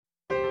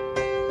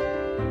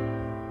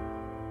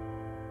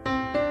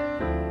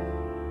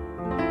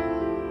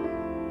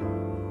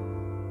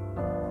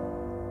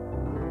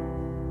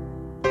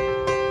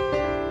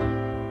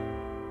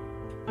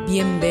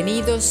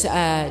Bienvenidos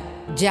a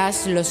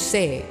Jazz Lo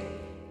Sé,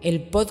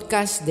 el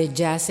podcast de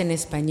jazz en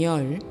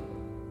español,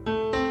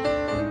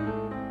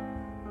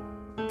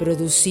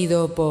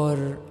 producido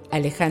por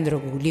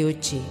Alejandro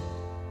Gugliucci.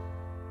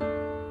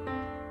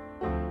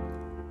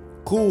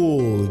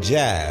 Cool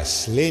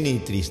Jazz, Lenny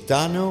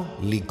Tristano,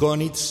 Lee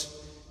Konitz,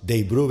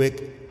 Dave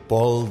Brubeck,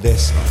 Paul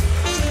Desmond.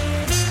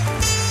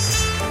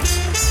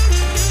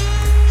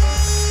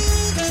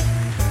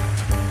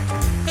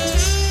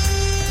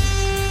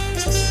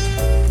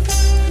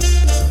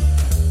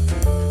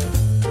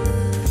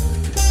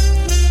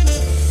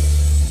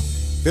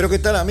 Pero ¿qué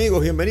tal,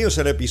 amigos? Bienvenidos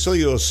al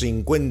episodio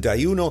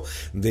 51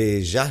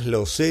 de Jazz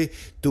Lo Sé,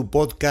 tu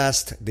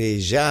podcast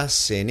de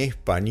jazz en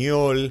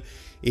español.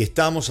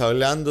 Estamos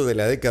hablando de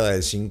la década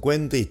del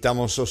 50 y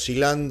estamos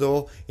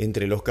oscilando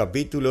entre los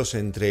capítulos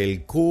entre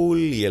el cool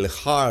y el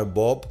hard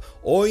bop.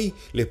 Hoy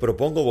les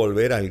propongo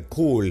volver al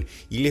cool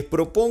y les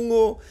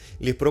propongo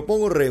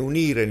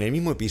reunir en el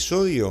mismo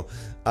episodio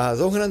a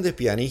dos grandes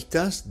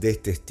pianistas de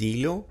este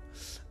estilo,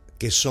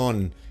 que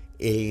son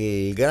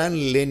el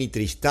gran Lenny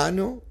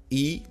Tristano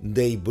y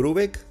Dave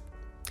Brubeck,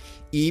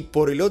 y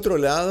por el otro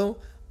lado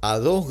a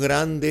dos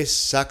grandes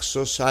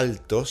saxos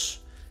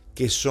altos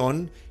que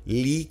son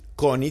Lee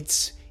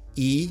Konitz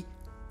y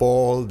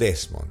Paul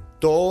Desmond,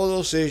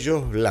 todos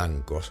ellos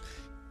blancos.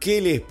 ¿Qué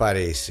les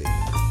parece?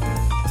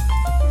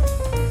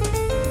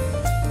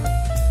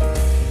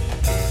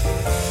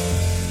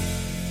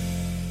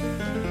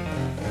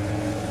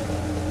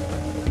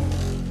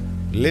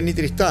 Lenny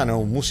Tristano,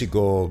 un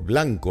músico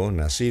blanco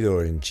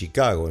nacido en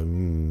Chicago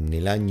en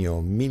el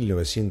año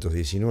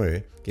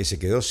 1919, que se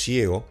quedó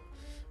ciego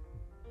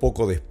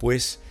poco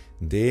después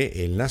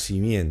del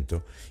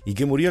nacimiento y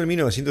que murió en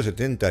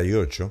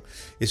 1978,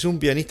 es un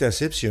pianista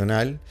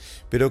excepcional,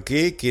 pero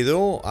que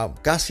quedó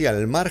casi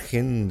al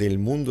margen del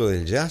mundo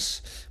del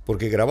jazz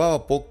porque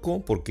grababa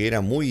poco, porque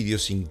era muy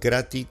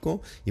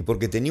idiosincrático y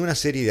porque tenía una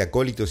serie de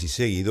acólitos y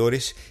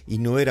seguidores y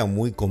no era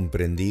muy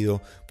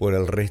comprendido por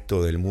el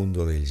resto del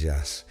mundo del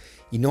jazz.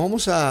 Y nos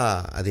vamos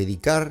a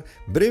dedicar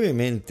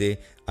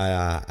brevemente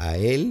a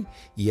él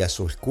y a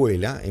su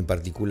escuela, en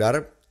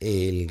particular.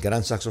 El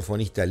gran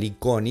saxofonista Lee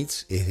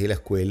Konitz es de la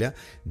escuela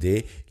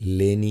de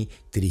Lenny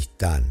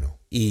Tristano.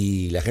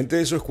 Y la gente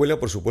de su escuela,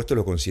 por supuesto,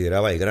 lo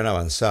consideraba el gran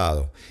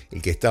avanzado,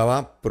 el que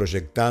estaba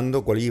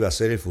proyectando cuál iba a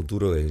ser el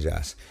futuro del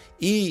jazz.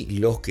 Y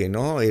los que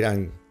no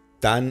eran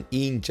tan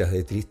hinchas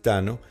de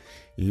Tristano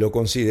lo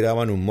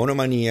consideraban un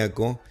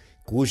monomaníaco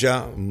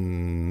cuya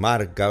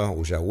marca,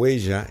 cuya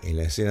huella en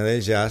la escena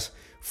del jazz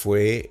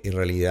fue en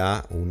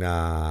realidad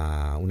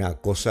una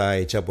cosa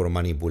hecha por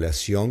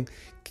manipulación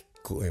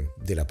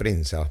de la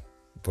prensa,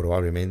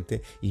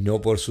 probablemente, y no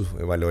por sus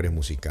valores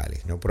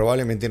musicales, ¿no?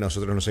 Probablemente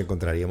nosotros nos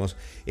encontraríamos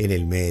en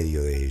el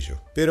medio de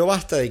ello. Pero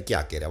basta de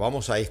Kiáquera,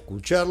 vamos a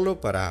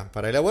escucharlo para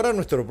elaborar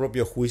nuestro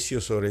propio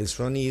juicio sobre el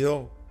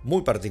sonido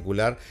muy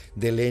particular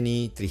de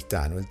Lenny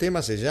Tristano. El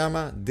tema se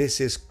llama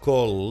This Is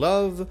Called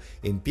Love,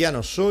 en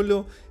piano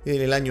solo,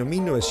 en el año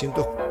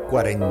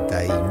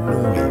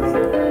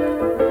 1949.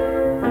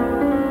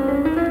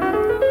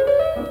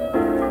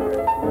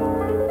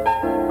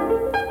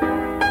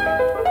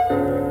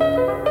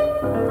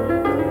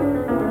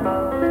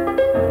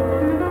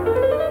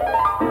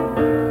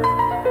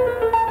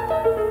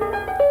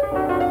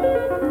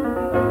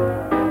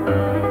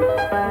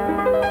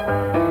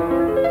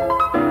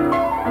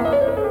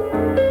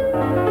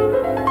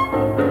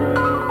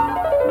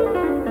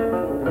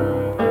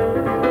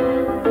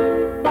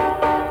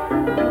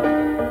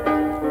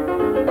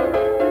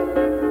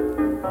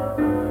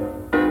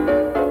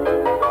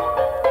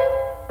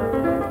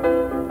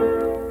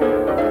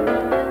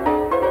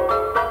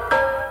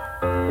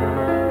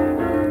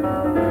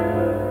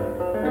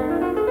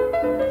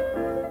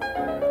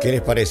 ¿Qué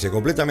les parece?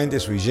 Completamente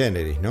sui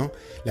generis, ¿no?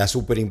 La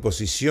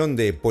superimposición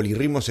de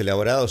polirritmos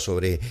elaborados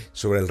sobre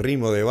el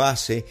ritmo de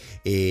base,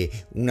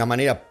 una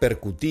manera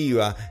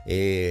percutiva,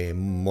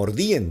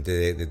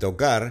 mordiente de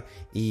tocar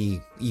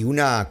y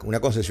una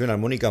concepción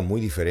armónica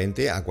muy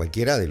diferente a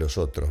cualquiera de los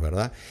otros,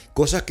 ¿verdad?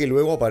 Cosas que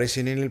luego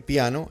aparecen en el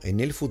piano en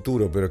el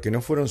futuro, pero que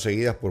no fueron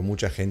seguidas por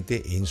mucha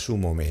gente en su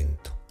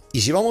momento. Y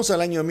si vamos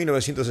al año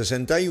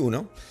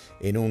 1961,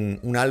 en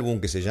un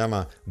álbum que se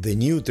llama The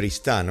New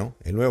Tristano,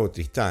 el nuevo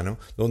Tristano,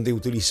 donde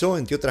utilizó,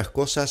 entre otras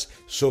cosas,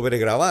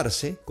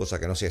 sobregrabarse, cosa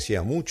que no se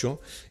hacía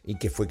mucho y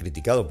que fue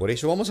criticado por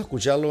ello, vamos a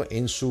escucharlo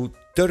en su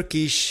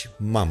Turkish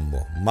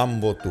Mambo,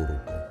 mambo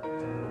turco.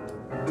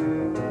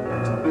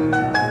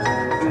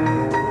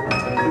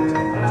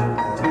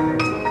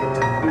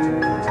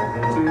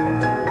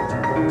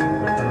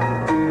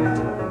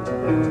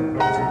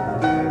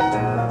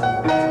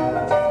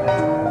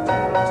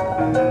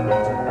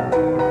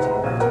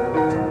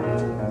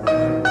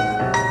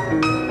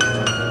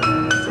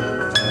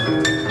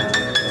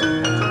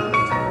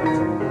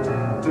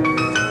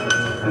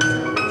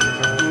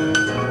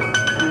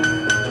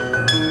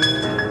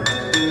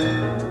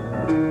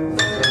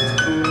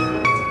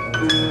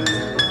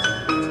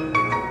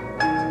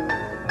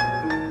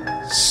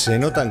 Se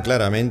notan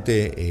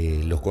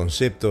claramente los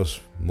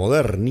conceptos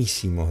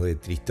modernísimos de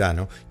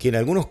Tristano, que en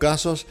algunos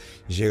casos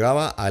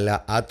llegaba a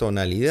la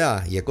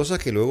atonalidad y a cosas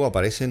que luego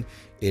aparecen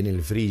en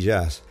el free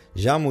jazz,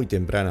 ya muy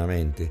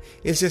tempranamente.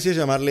 Él se hacía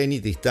llamar Lenny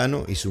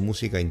Tristano y su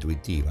música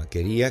intuitiva.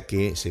 Quería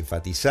que se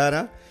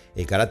enfatizara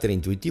el carácter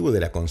intuitivo de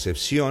la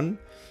concepción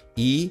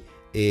y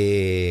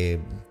que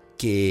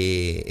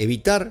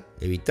evitar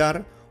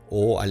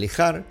o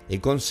alejar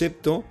el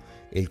concepto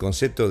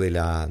de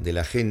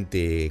la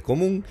gente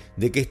común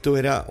de que esto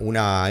era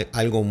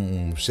algo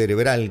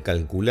cerebral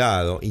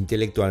calculado,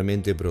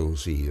 intelectualmente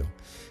producido.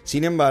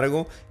 Sin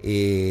embargo,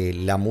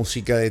 la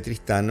música de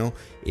Tristano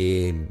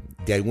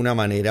de alguna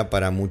manera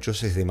para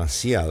muchos es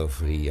demasiado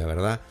fría,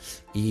 ¿verdad?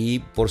 Y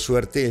por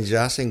suerte el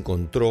jazz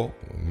encontró,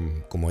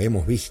 como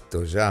hemos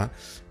visto ya,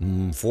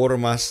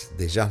 formas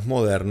de jazz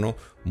moderno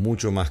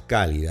mucho más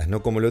cálidas,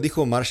 ¿no? Como lo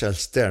dijo Marshall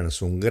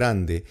Stearns, un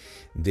grande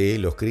de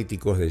los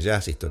críticos de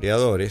jazz,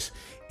 historiadores,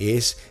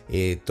 es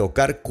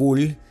tocar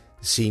cool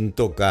sin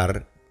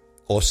tocar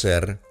o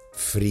ser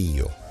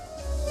frío.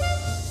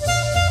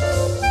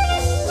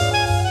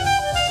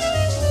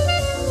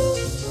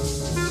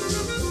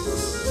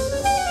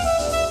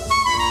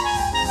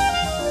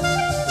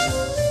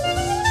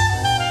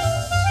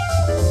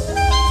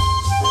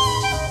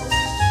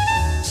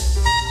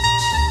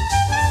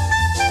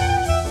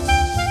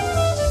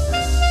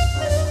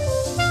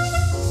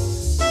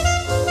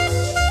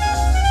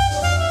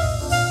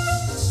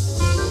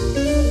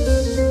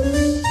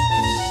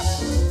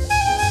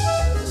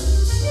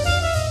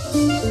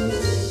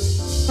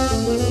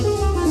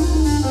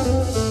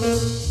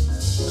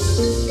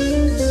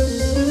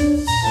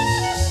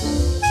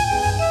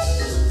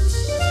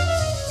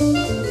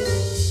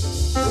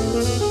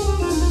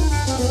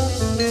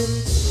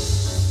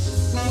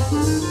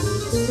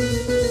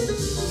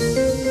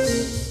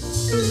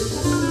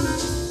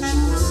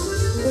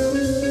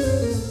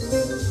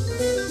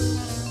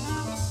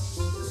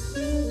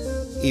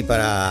 Y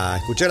para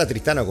escuchar a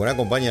Tristano con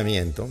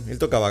acompañamiento, él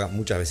tocaba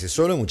muchas veces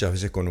solo, muchas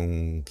veces con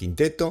un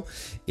quinteto.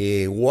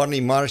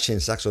 Warnie Marsh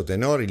en saxo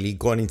tenor y Lee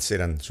Konitz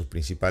eran sus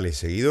principales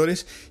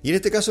seguidores. Y en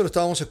este caso lo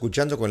estábamos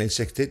escuchando con el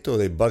sexteto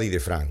de Buddy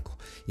DeFranco.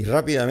 Y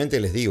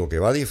rápidamente les digo que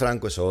Buddy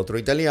DeFranco es otro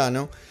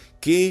italiano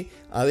que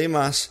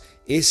además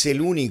es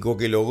el único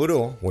que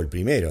logró, o el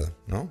primero,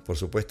 ¿no? Por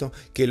supuesto,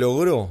 que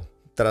logró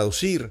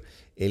traducir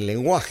el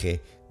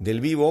lenguaje del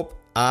bebop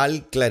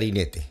al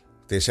clarinete.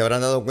 Ustedes se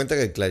habrán dado cuenta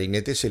que el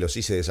clarinete se los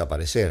hice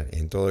desaparecer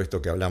en todo esto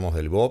que hablamos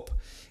del bop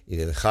y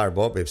del hard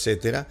bop,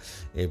 etc.,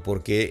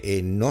 porque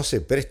no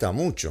se presta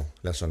mucho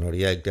la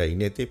sonoridad del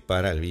clarinete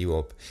para el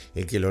bebop.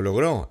 El que lo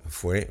logró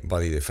fue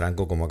Buddy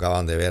DeFranco, como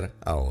acaban de ver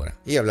ahora.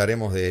 Y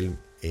hablaremos de él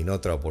en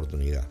otra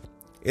oportunidad.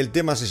 El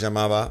tema se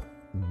llamaba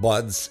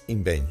Bud's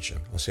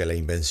Invention, o sea, la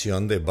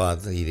invención de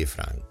Bud y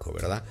DeFranco,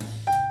 ¿verdad?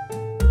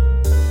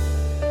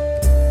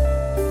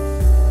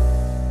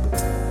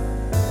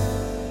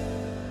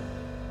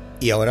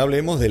 Y ahora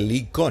hablemos de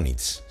Lee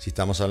Konitz. Si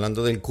estamos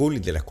hablando del cool y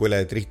de la escuela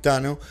de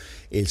Tristano,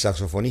 el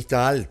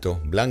saxofonista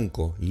alto,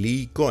 blanco,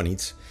 Lee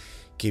Konitz,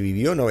 que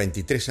vivió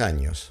 93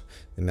 años,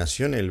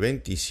 nació en el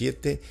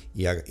 27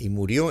 y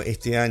murió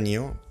este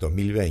año,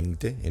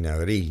 2020, en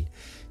abril.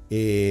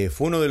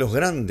 Fue uno de los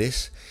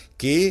grandes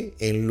que,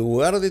 en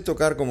lugar de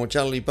tocar como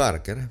Charlie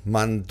Parker,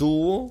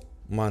 mantuvo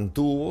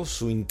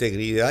su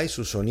integridad y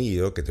su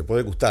sonido, que te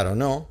puede gustar o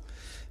no,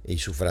 y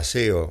su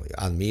fraseo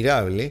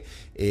admirable,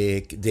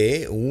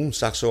 de un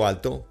saxo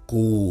alto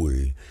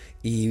cool.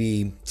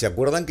 Y se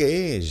acuerdan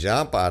que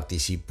ya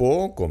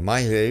participó con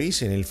Miles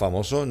Davis en el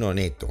famoso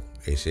noneto.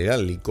 Ese era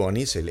Lee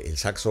Konitz, el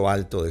saxo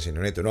alto de ese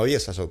noneto. No había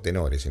saxo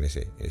tenores en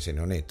ese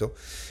noneto.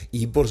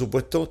 Y por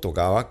supuesto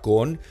tocaba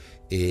con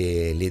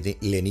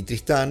Lenny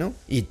Tristano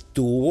y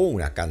tuvo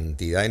una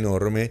cantidad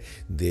enorme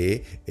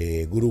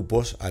de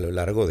grupos a lo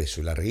largo de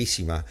su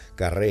larguísima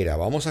carrera.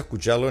 Vamos a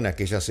escucharlo en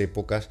aquellas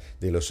épocas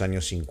de los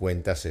años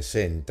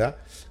 50-60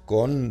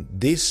 con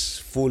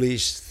These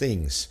Foolish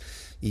Things.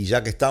 Y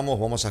ya que estamos,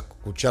 vamos a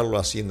escucharlo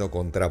haciendo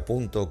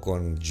contrapunto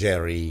con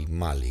Gerry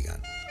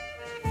Mulligan.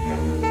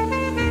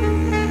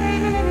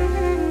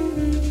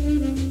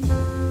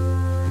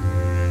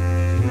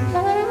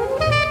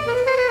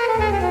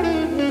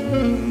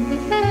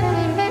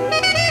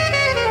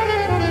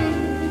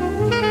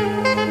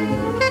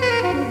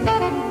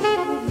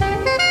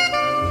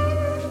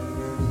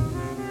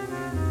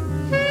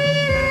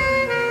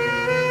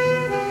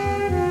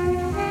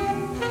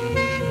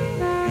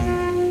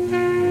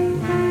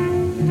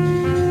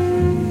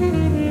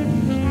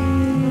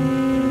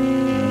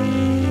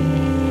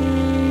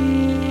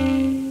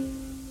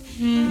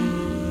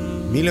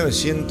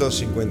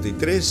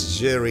 1953,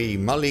 Gerry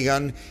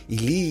Mulligan y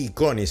Lee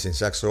Konitz en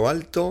saxo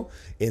alto,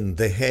 en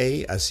The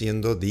Hay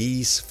haciendo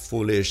These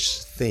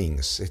Foolish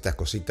Things, estas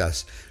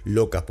cositas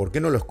locas. ¿Por qué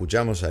no lo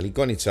escuchamos a Lee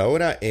Konitz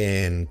ahora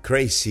en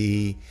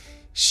Crazy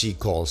She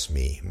Calls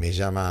Me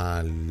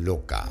llama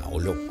loca o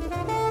loco?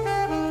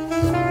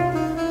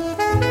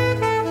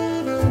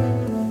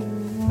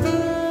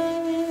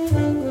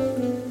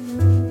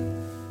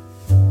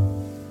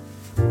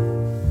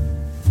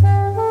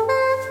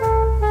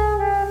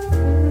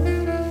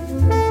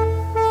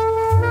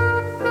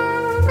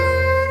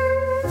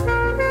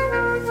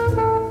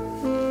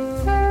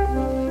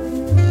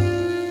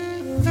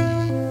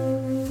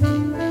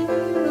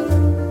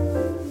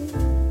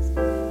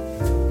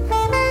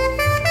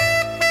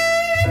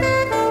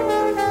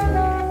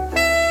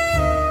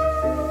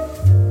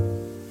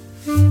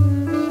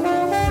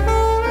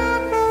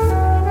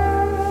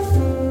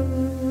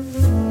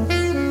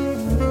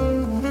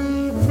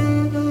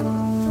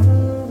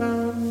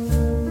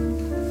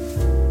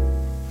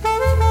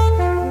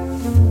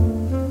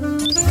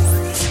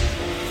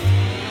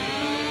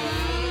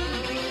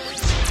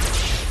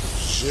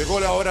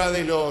 Llegó la hora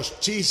de los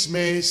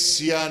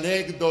chismes y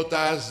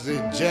anécdotas de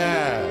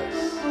jazz.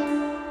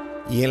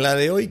 Y en la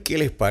de hoy, ¿qué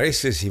les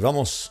parece si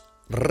vamos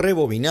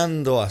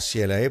rebobinando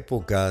hacia la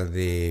época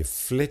de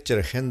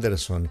Fletcher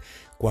Henderson,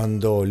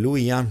 cuando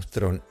Louis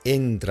Armstrong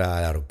entra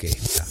a la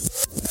orquesta?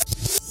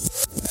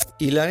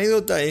 Y la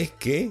anécdota es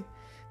que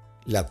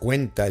la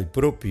cuenta el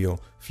propio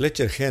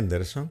Fletcher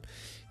Henderson,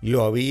 le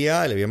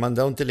había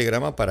mandado un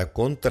telegrama para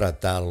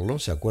contratarlo.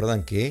 ¿Se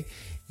acuerdan que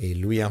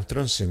Louis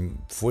Armstrong se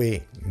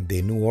fue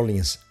de New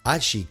Orleans a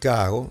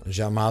Chicago,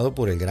 llamado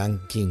por el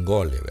gran King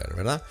Oliver,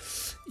 ¿verdad?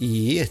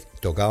 Y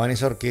tocaba en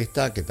esa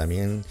orquesta que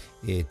también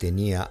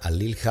tenía a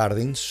Lil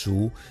Harding,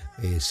 su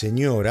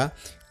señora,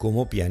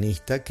 como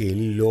pianista, que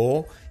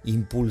lo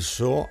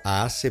impulsó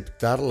a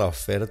aceptar la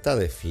oferta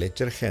de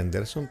Fletcher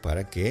Henderson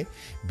para que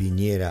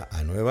viniera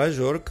a Nueva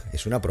York.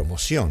 Es una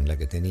promoción la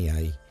que tenía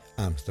ahí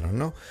Armstrong,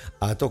 ¿no?,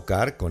 a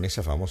tocar con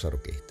esa famosa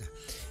orquesta.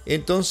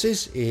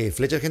 Entonces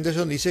Fletcher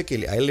Henderson dice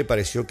que a él le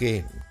pareció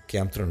que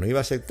Armstrong no iba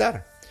a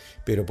aceptar,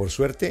 pero por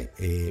suerte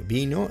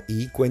vino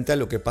y cuenta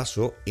lo que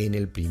pasó en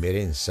el primer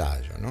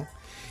ensayo, ¿no?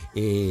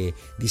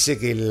 Dice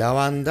que la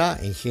banda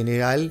en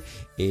general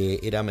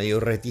era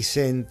medio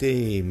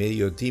reticente,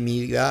 medio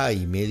tímida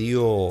y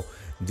medio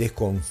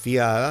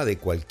desconfiada de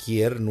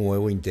cualquier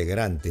nuevo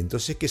integrante.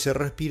 Entonces que se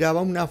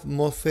respiraba una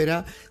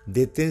atmósfera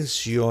de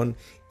tensión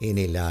en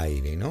el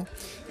aire, ¿no?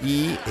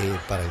 Y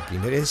para el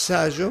primer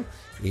ensayo,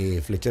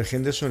 Fletcher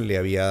Henderson le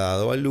había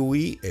dado a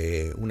Louis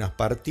unas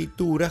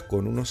partituras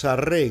con unos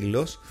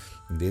arreglos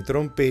de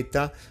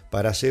trompeta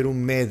para hacer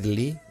un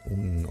medley,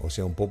 o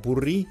sea, un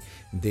popurrí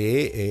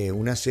de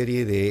una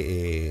serie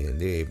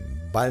de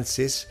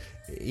valses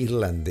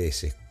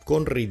irlandeses,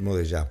 con ritmo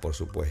de jazz, por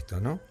supuesto,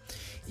 ¿no?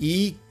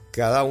 Y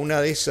cada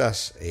una de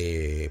esas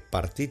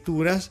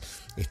partituras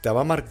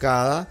estaba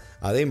marcada,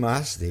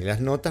 además de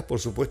las notas, por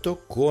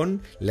supuesto,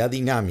 con la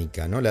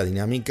dinámica, ¿no? La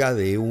dinámica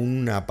de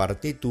una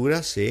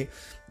partitura se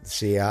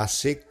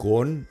hace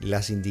con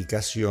las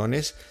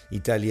indicaciones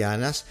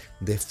italianas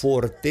de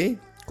forte,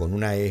 con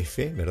una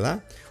F,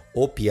 ¿verdad?,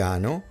 o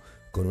piano,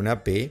 con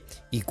una P,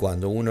 y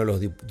cuando uno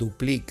los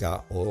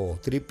duplica o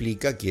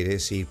triplica, quiere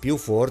decir più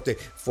forte,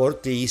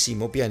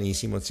 fortísimo,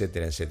 pianissimo,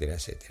 etcétera, etcétera,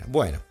 etcétera.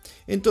 Bueno,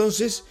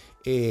 entonces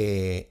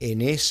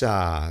en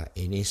esa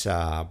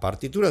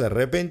partitura, de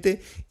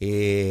repente,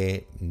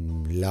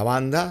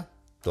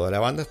 toda la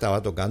banda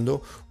estaba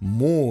tocando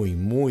muy,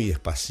 muy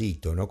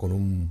despacito, ¿no?, con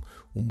un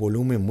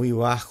volumen muy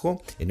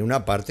bajo, en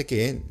una parte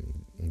que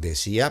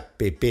decía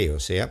PP,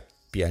 o sea,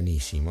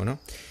 pianísimo, ¿no?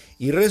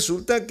 Y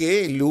resulta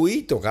que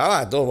Louis tocaba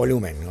a todo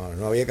volumen,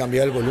 no había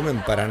cambiado el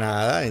volumen para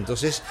nada.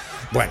 Entonces,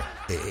 bueno,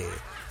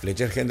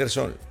 Fletcher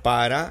Henderson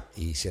para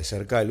y se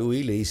acerca a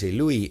Louis y le dice: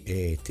 Louis,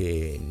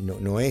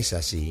 no es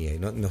así,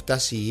 no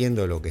estás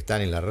siguiendo lo que está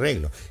en el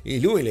arreglo. Y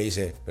Louis le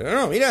dice: pero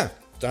no, mira,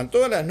 están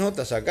todas las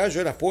notas acá,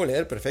 yo las puedo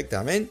leer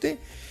perfectamente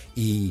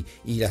y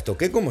las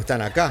toqué como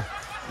están acá.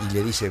 Y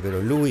le dice: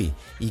 pero Louis,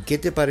 ¿y qué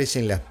te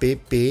parecen las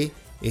PP,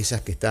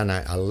 esas que están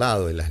al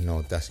lado de las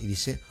notas? Y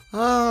dice: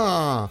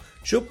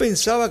 yo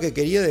pensaba que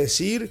quería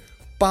decir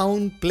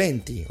pound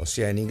plenty, o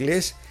sea, en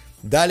inglés,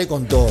 dale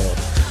con todo.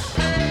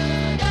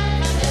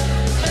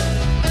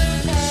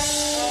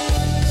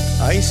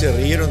 Ahí se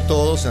rieron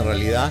todos en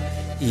realidad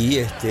y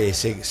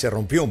se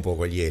rompió un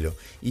poco el hielo.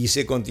 Y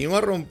se continuó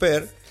a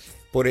romper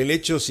por el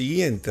hecho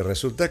siguiente.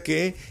 Resulta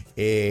que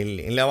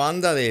en la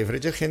banda de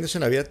Fletcher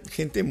Henderson había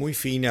gente muy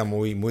fina,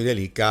 muy, muy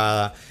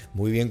delicada,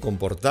 muy bien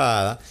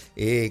comportada,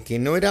 que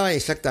no era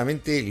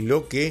exactamente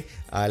lo que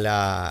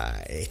era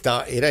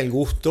el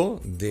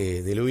gusto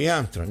de Louis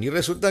Armstrong. Y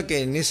resulta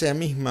que en ese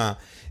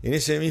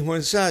mismo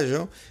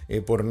ensayo,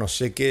 por no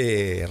sé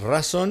qué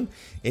razón,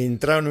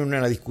 entraron en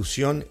una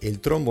discusión el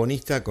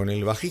trombonista con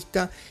el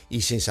bajista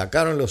y se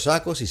sacaron los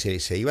sacos y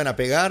se iban a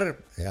pegar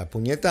a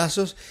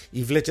puñetazos,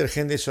 y Fletcher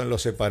Henderson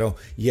los separó.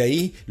 Y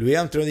ahí Louis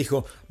Armstrong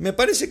dijo: me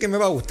parece que me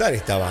va a gustar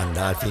esta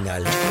banda al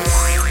final.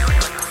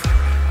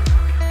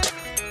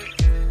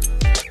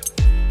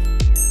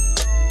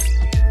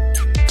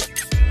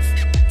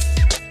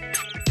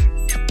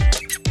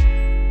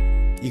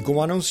 Y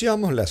como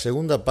anunciamos, la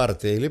segunda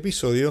parte del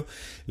episodio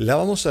la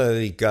vamos a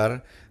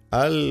dedicar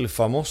al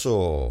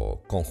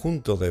famoso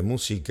conjunto de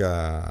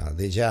música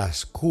de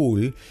jazz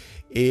cool,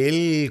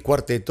 el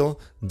cuarteto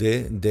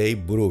de Dave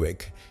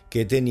Brubeck,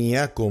 que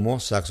tenía como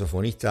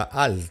saxofonista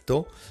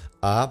alto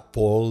a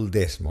Paul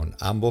Desmond,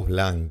 ambos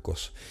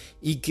blancos,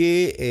 y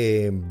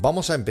que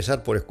vamos a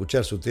empezar por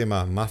escuchar su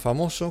tema más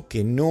famoso,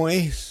 que no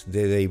es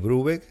de Dave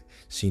Brubeck,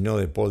 sino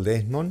de Paul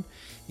Desmond,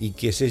 y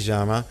que se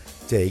llama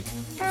Take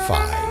 5.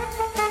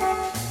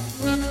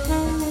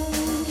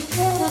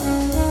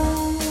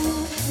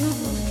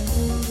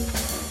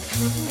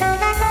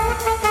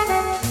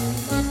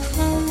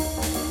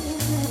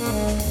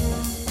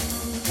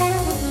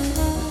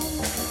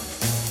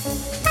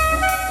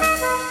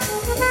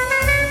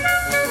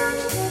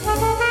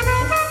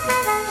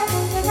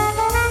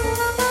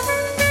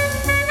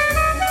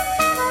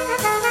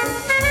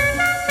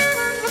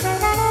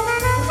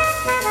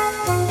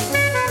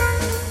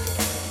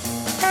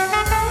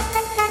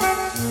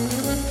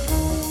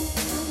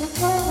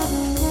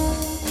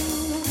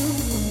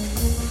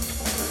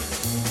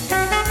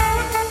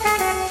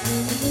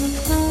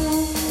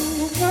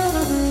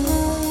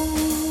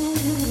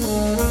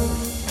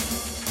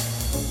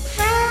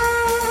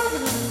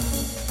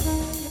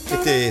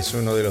 este es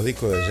uno de los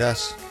discos de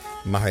jazz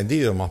más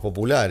vendidos, más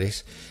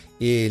populares.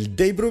 El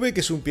Dave Brubeck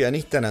es un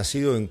pianista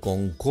nacido en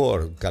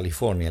Concord,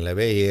 California, en la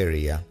Bay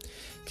Area,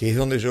 que es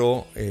donde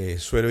yo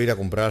suelo ir a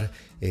comprar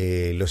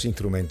los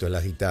instrumentos,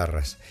 las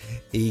guitarras,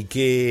 y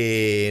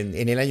que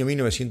en el año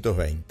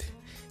 1920.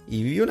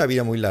 Y vivió una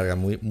vida muy larga,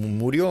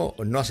 murió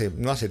no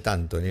hace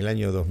tanto, en el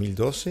año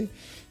 2012,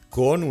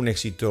 con un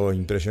éxito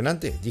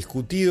impresionante,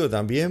 discutido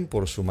también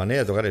por su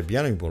manera de tocar el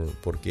piano y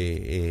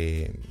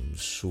porque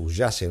su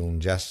jazz era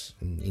un jazz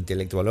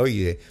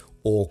intelectualoide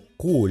o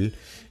cool,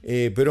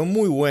 pero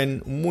muy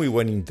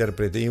buen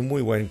intérprete y un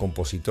muy buen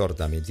compositor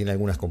también. Tiene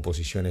algunas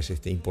composiciones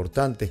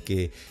importantes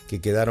que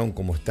quedaron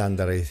como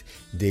estándares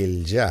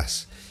del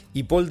jazz.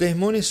 Y Paul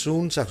Desmond es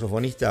un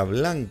saxofonista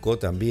blanco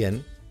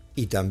también,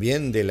 y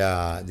también del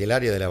área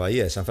de la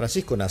Bahía de San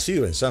Francisco,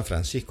 nacido en San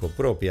Francisco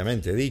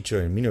propiamente dicho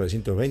en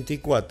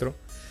 1924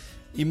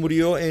 y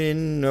murió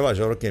en Nueva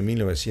York en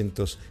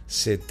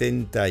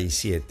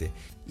 1977.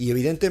 Y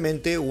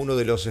evidentemente uno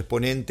de los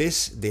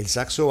exponentes del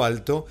saxo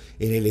alto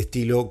en el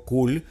estilo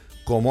cool,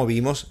 como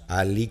vimos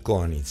a Lee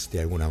Konitz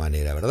de alguna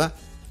manera, ¿verdad?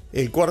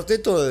 El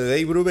cuarteto de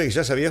Dave Brubeck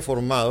ya se había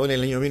formado en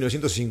el año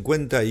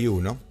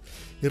 1951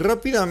 y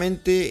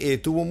rápidamente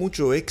tuvo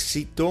mucho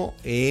éxito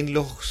en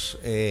los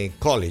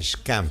college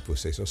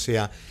campuses, o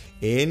sea,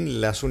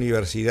 en las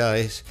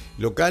universidades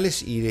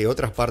locales y de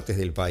otras partes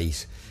del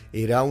país.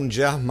 Era un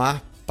jazz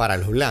más para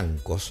los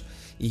blancos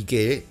y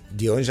que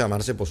dio en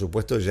llamarse, por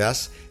supuesto,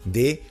 jazz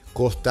de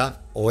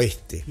costa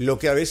oeste, lo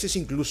que a veces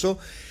incluso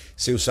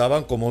se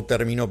usaban como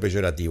término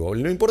peyorativo.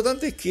 Lo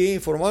importante es que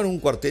formaron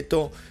un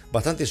cuarteto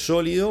bastante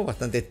sólido,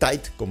 bastante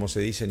tight, como se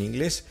dice en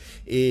inglés,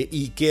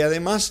 y que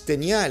además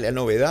tenía la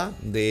novedad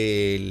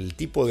del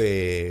tipo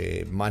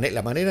de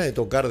la manera de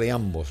tocar de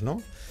ambos,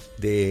 ¿no?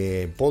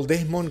 De Paul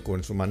Desmond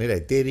con su manera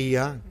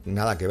etérea,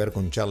 nada que ver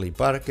con Charlie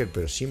Parker,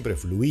 pero siempre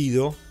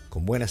fluido,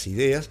 con buenas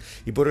ideas,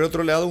 y por el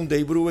otro lado un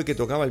Dave Brubeck que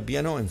tocaba el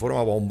piano en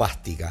forma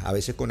bombástica, a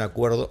veces con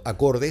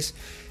acordes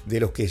de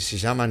los que se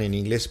llaman en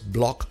inglés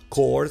block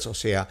chords, o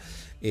sea,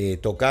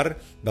 tocar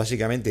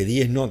básicamente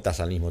 10 notas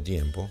al mismo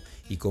tiempo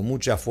y con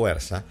mucha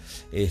fuerza,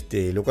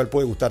 lo cual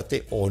puede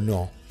gustarte o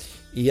no,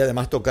 y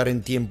además tocar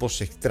en tiempos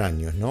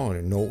extraños,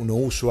 no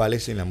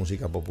usuales en la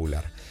música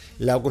popular.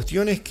 La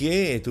cuestión es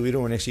que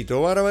tuvieron un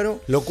éxito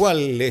bárbaro, lo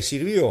cual le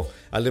sirvió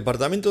al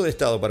Departamento de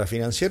Estado para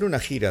financiar una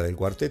gira del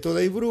cuarteto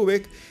Dave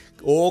Brubeck,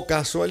 o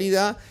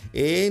casualidad,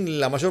 en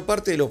la mayor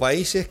parte de los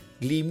países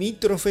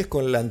limítrofes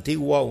con la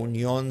antigua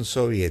Unión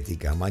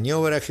Soviética.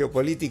 Maniobras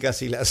geopolíticas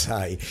si las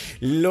hay.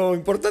 Lo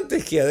importante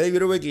es que a Dave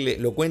Brubeck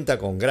lo cuenta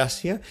con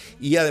gracia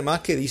y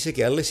además que dice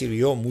que a él le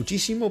sirvió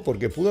muchísimo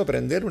porque pudo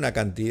aprender una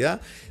cantidad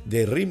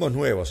de ritmos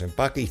nuevos en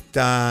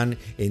Pakistán,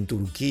 en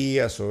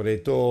Turquía sobre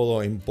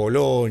todo, en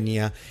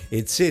Polonia,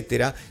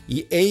 etc.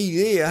 E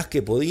ideas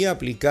que podía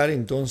aplicar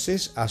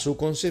entonces a su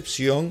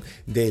concepción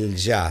del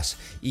jazz.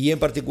 Y en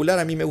particular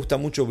a mí me gusta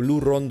mucho Blue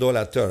Rondo a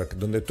la Turk,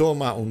 donde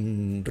toma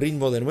un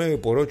ritmo de 9/8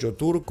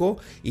 turco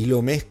y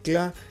lo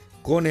mezcla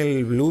con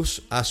el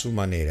blues a su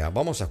manera.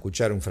 Vamos a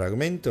escuchar un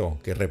fragmento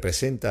que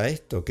representa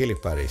esto. ¿Qué les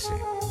parece?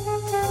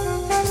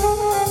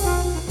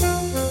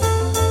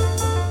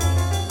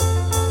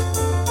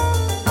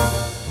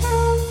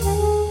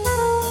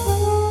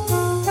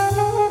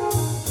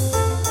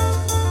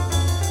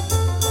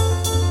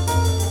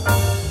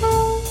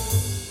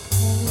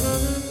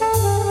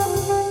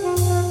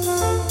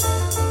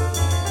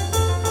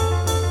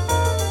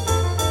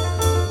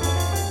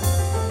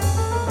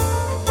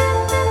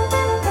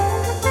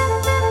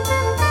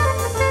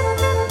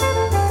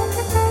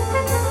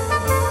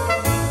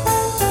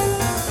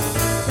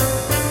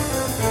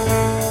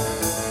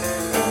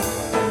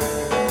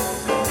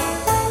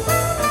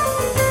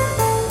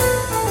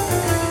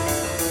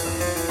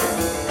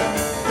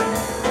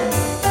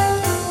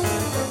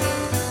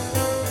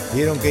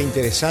 Vieron qué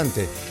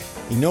interesante.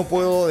 Y no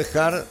puedo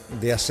dejar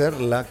de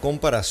hacer la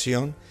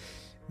comparación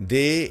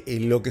de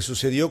lo que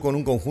sucedió con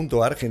un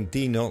conjunto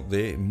argentino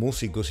de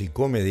músicos y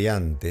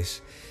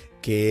comediantes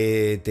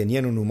que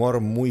tenían un humor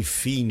muy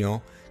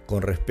fino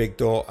con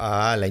respecto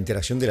a la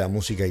interacción de la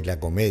música y la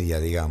comedia,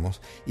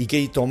 digamos, y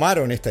que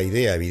tomaron esta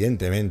idea,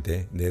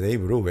 evidentemente, de Dave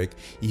Brubeck,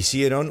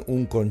 hicieron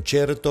un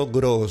concerto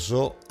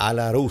grosso a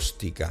la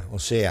rústica, o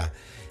sea,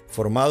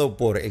 formado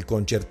por el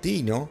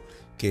concertino,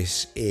 que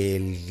es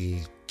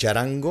el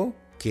charango,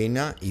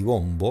 quena y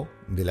bombo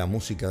de la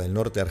música del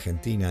norte de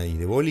Argentina y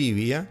de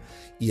Bolivia,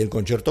 y el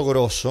concerto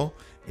grosso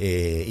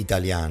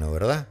italiano,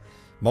 ¿verdad?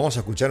 Vamos a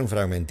escuchar un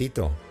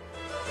fragmentito.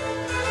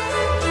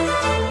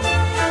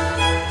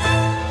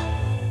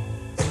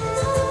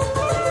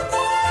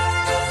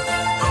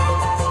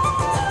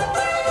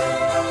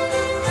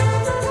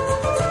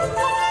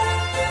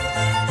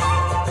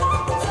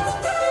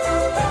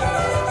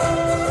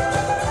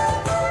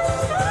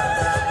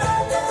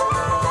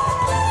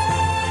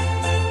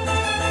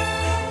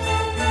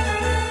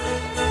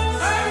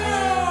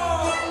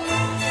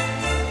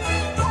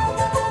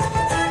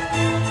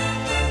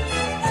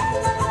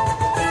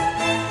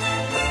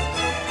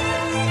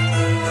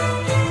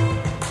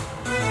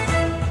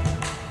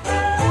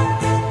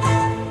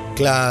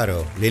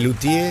 Claro,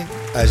 Lelutier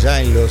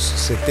allá en los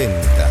 70.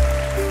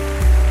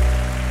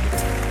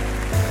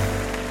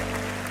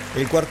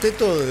 El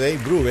cuarteto de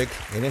Dave Brubeck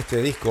en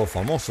este disco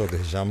famoso que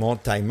se llamó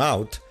Time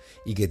Out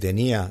y que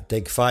tenía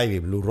Take Five y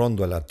Blue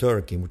Rondo a la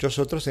Turk y muchos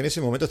otros, en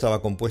ese momento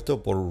estaba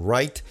compuesto por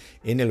Wright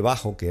en el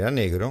bajo, que era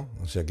negro,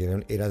 o sea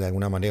que era de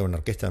alguna manera una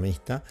orquesta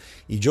mixta,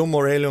 y John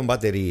Morello en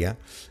batería,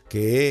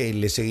 que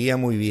le seguía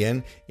muy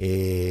bien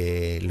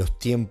los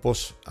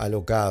tiempos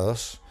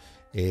alocados,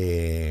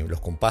 los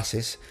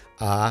compases,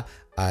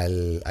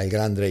 al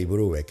gran Dave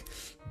Brubeck.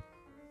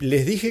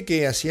 Les dije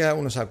que hacía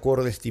unos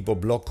acordes tipo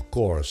block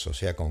chords, o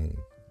sea, con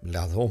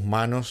las dos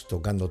manos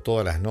tocando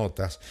todas las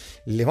notas.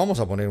 Les vamos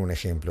a poner un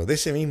ejemplo de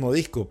ese mismo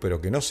disco, pero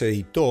que no se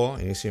editó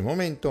en ese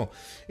momento,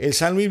 el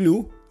San Luis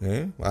Blue,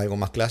 algo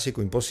más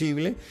clásico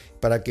imposible,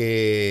 para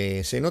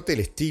que se note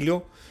el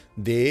estilo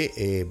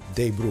de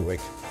Dave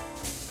Brubeck.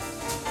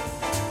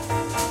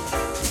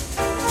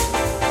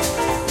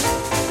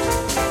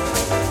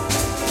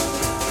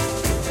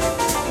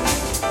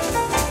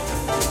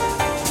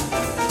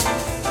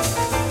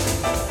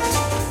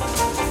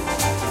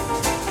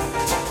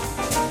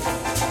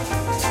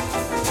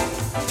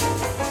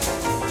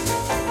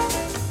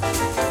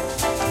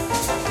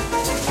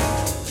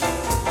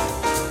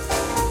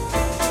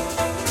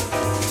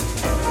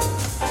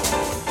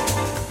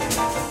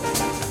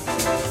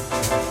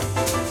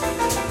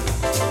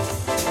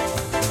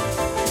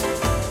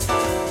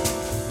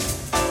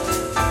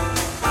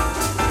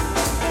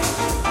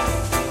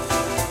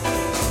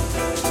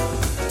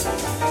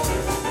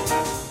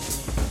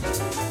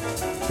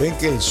 Ven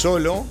que el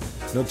solo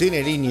no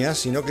tiene líneas,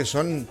 sino que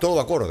son todo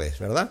acordes,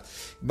 ¿verdad?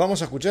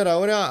 Vamos a escuchar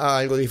ahora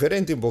algo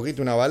diferente, un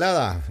poquito una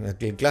balada,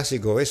 el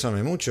clásico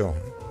Bésame Mucho.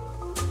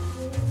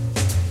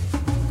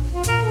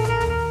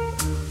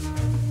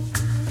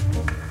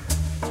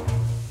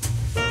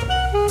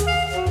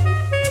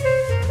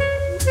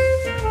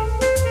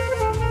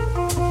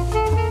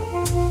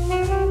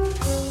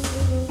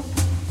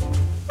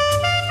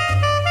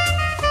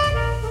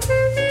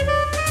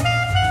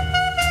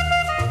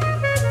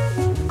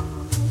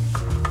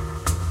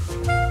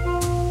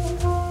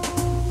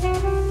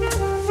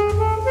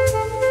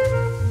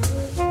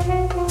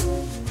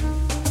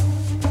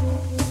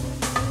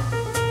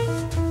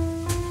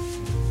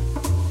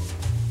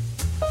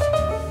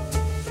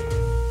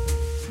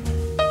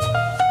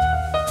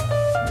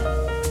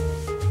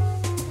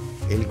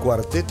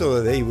 Cuarteto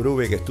de Dave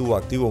Brubeck estuvo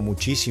activo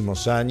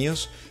muchísimos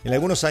años. En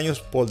algunos años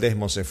Paul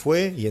Desmond se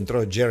fue y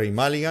entró Gerry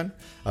Mulligan.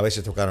 A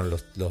veces tocaron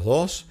los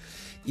dos.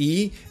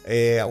 Y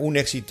un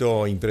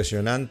éxito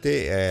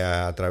impresionante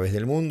a través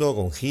del mundo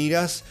con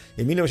giras.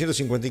 En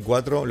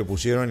 1954 lo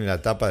pusieron en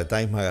la tapa de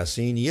Time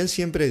Magazine y él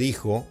siempre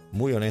dijo,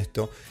 muy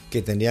honesto,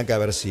 que tendría que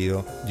haber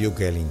sido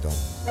Duke Ellington.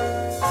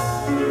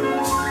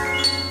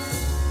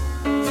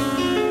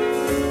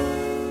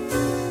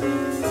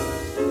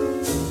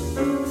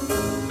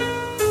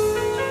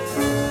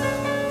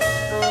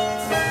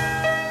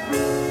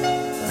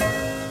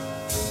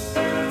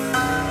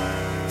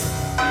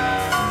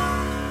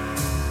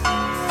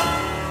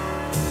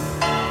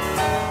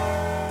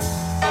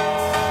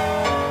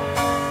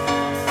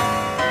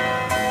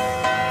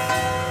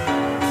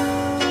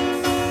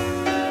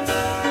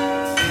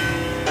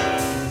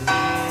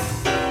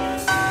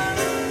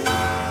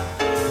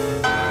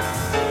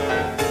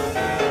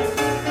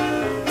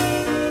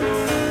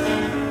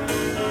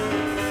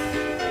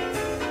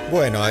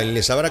 Bueno,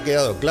 les habrá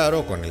quedado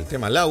claro con el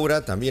tema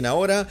Laura, también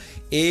ahora,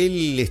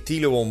 el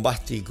estilo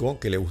bombástico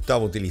que le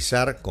gustaba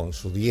utilizar con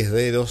sus 10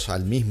 dedos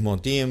al mismo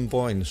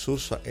tiempo en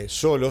sus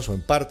solos o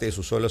en parte de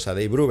sus solos a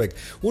Dave Brubeck.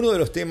 Uno de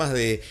los temas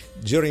de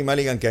Gerry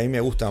Mulligan que a mí me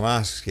gusta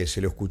más, que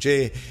se lo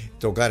escuché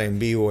tocar en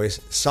vivo,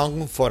 es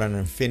Song for an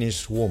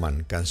Unfinished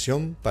Woman,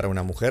 canción para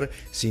una mujer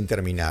sin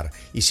terminar.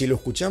 Y si lo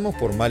escuchamos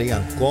por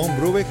Mulligan con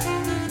Brubeck...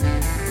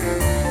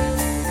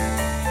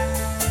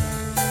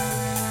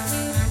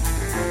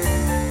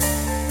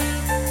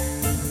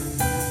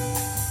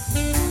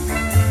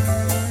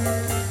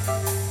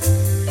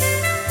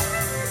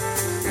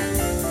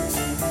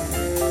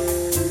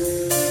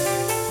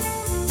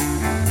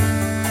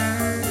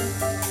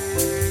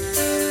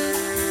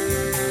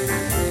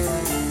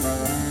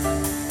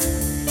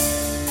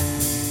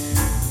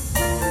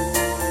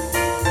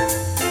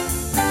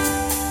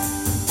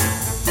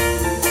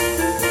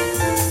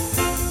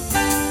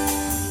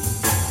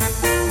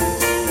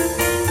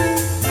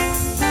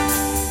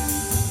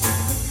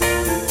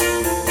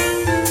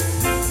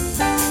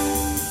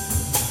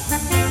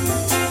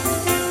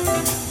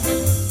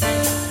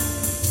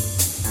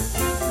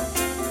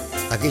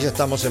 Aquí ya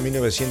estamos en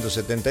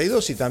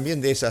 1972 y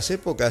también de esas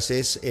épocas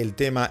es el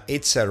tema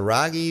It's a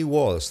Raggy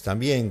Waltz,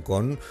 también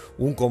con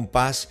un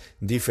compás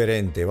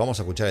diferente. Vamos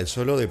a escuchar el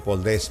solo de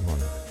Paul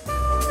Desmond.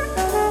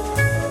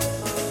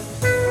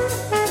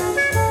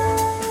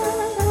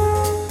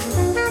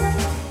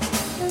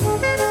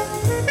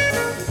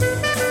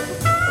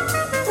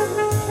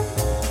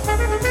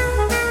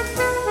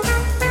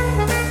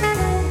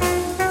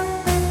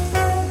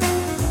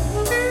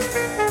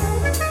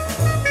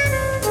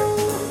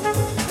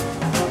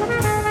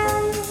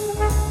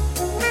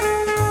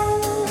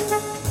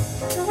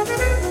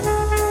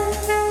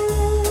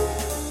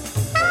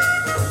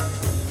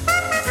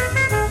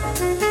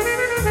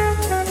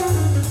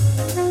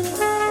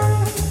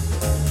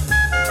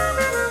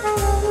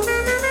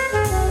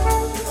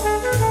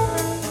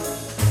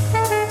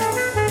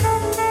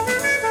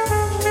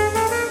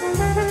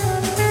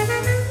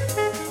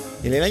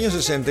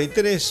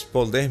 63,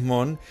 Paul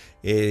Desmond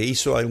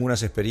hizo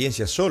algunas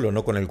experiencias solo,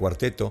 no con el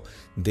cuarteto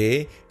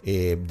de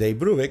Dave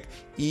Brubeck,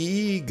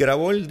 y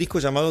grabó el disco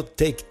llamado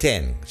Take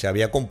 10. Se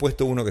había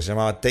compuesto uno que se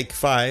llamaba Take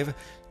 5,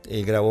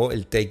 grabó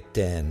el Take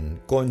 10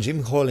 con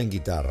Jim Hall en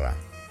guitarra.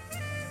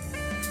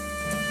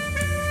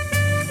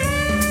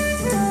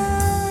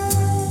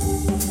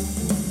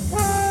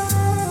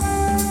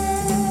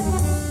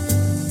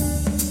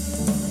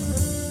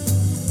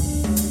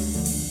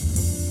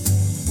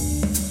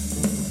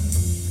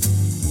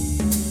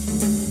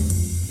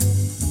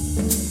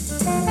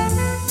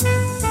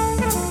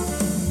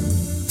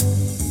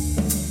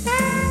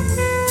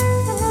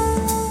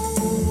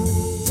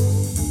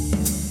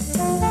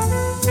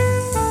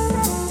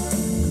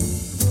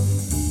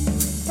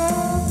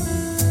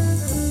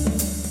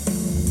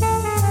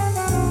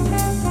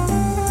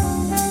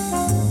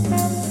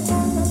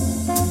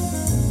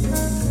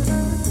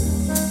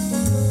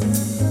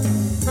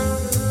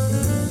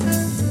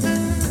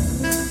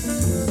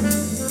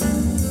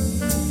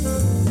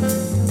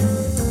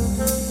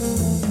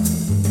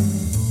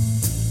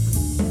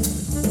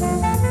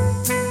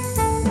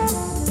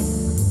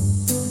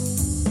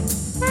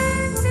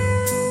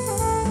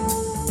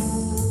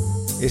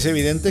 Es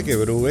evidente que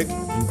Brubeck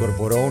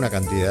incorporó una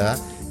cantidad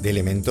de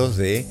elementos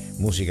de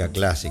música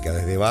clásica,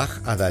 desde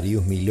Bach a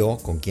Darius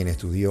Milhaud, con quien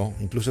estudió,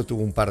 incluso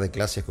tuvo un par de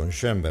clases con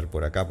Schoenberg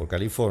por acá, por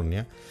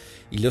California,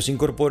 y los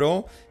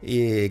incorporó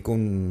con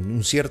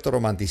un cierto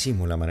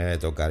romanticismo en la manera de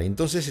tocar.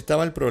 Entonces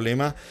estaba el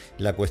problema,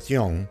 la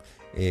cuestión,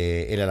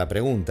 era la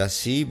pregunta,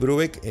 si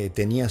Brubeck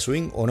tenía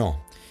swing o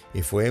no.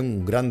 Y fue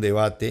un gran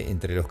debate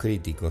entre los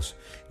críticos.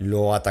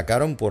 Lo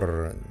atacaron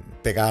por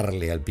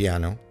pegarle al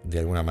piano, de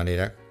alguna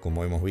manera,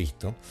 como hemos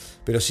visto.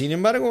 Pero sin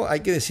embargo,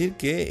 hay que decir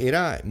que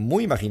era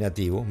muy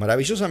imaginativo,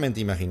 maravillosamente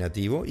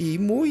imaginativo y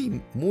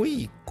muy,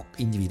 muy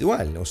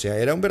individual. O sea,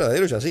 era un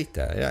verdadero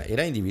jazzista,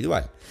 era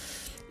individual.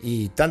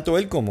 Y tanto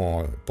él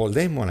como Paul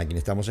Desmond, a quien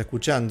estamos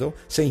escuchando,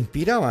 se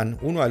inspiraban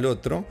uno al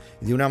otro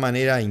de una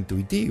manera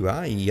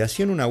intuitiva y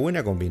hacían una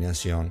buena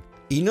combinación.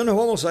 Y no nos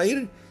vamos a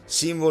ir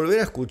sin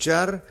volver a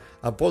escuchar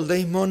a Paul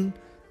Desmond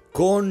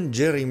con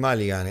Gerry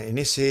Mulligan en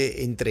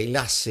ese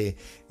entrelace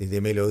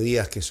de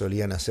melodías que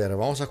solían hacer.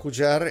 Vamos a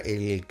escuchar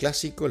el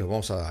clásico, los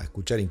vamos a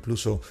escuchar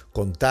incluso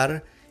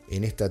contar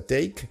en esta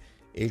take,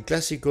 el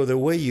clásico The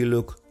Way You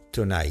Look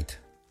Tonight.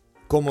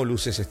 ¿Cómo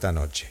luces esta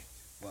noche?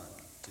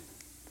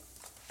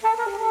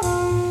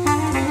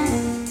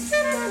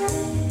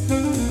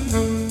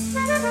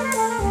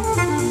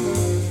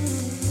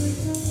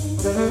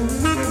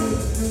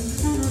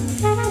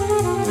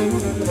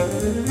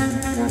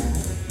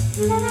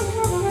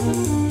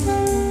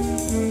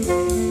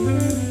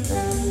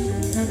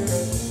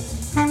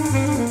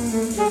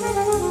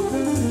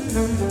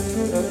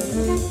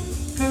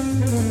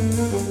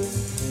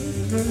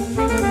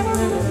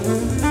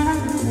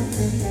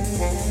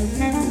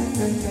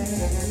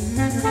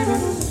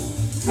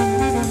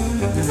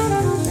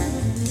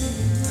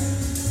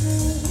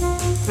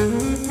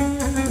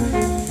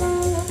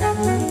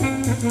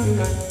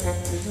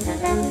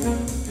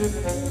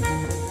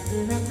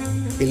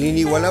 El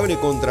inigualable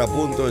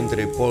contrapunto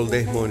entre Paul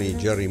Desmond y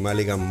Gerry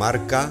Mulligan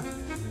marca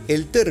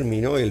el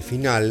término, el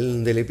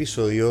final del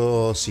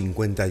episodio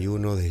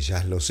 51 de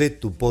Jazz Lo Sé,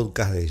 tu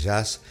podcast de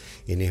jazz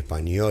en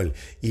español.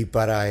 Y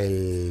para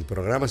el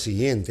programa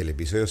siguiente, el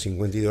episodio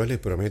 52, les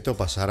prometo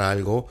pasar a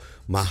algo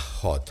más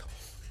hot.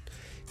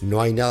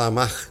 No hay nada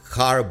más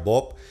hard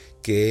bop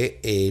que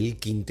el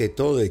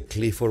quinteto de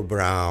Clifford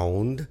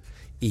Brown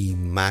y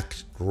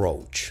Max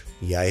Roach.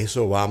 Y a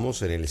eso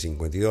vamos en el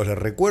 52. Les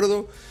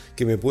recuerdo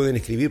que me pueden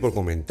escribir por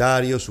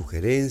comentarios,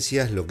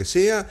 sugerencias, lo que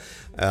sea,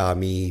 a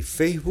mi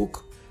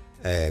Facebook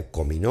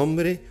con mi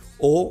nombre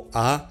o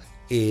a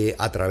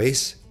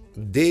través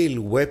del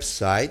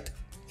website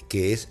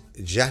que es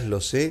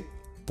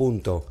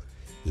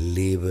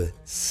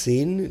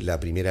jazzlose.libsyn, la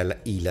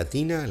primera I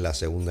latina, la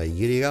segunda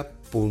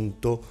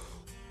Y.com.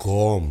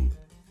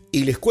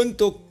 Y les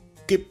cuento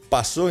qué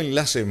pasó en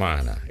la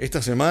semana.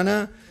 Esta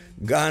semana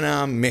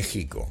gana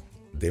México.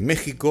 De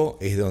México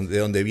es de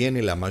donde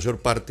viene la mayor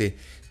parte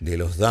de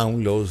los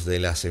downloads de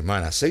la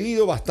semana,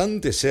 seguido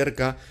bastante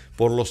cerca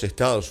por los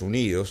Estados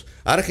Unidos.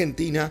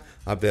 Argentina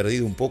ha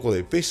perdido un poco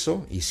de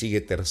peso y sigue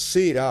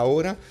tercera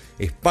ahora.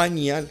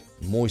 España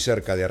muy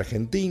cerca de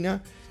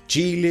Argentina.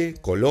 Chile,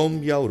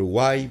 Colombia,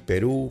 Uruguay,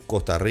 Perú,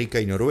 Costa Rica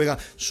y Noruega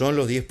son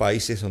los 10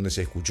 países donde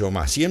se escuchó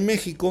más. Y en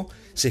México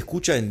se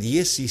escucha en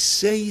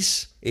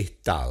 16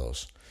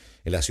 estados.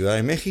 En la Ciudad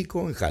de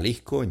México, en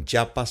Jalisco, en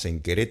Chiapas, en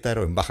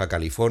Querétaro, en Baja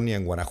California,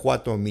 en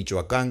Guanajuato, en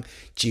Michoacán,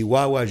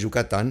 Chihuahua,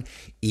 Yucatán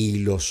y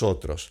los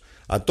otros.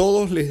 A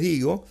todos les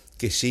digo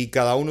que si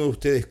cada uno de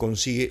ustedes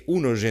consigue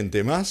un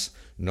oyente más,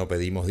 no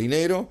pedimos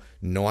dinero,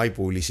 no hay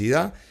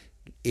publicidad,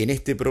 en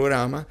este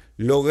programa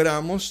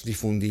logramos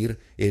difundir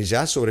el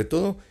jazz, sobre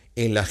todo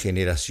en las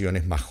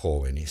generaciones más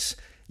jóvenes.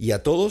 Y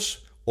a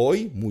todos,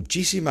 hoy,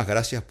 muchísimas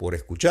gracias por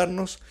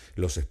escucharnos.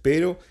 Los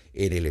espero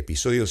en el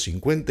episodio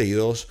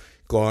 52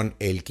 con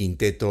el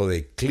quinteto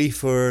de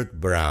Clifford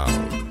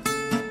Brown.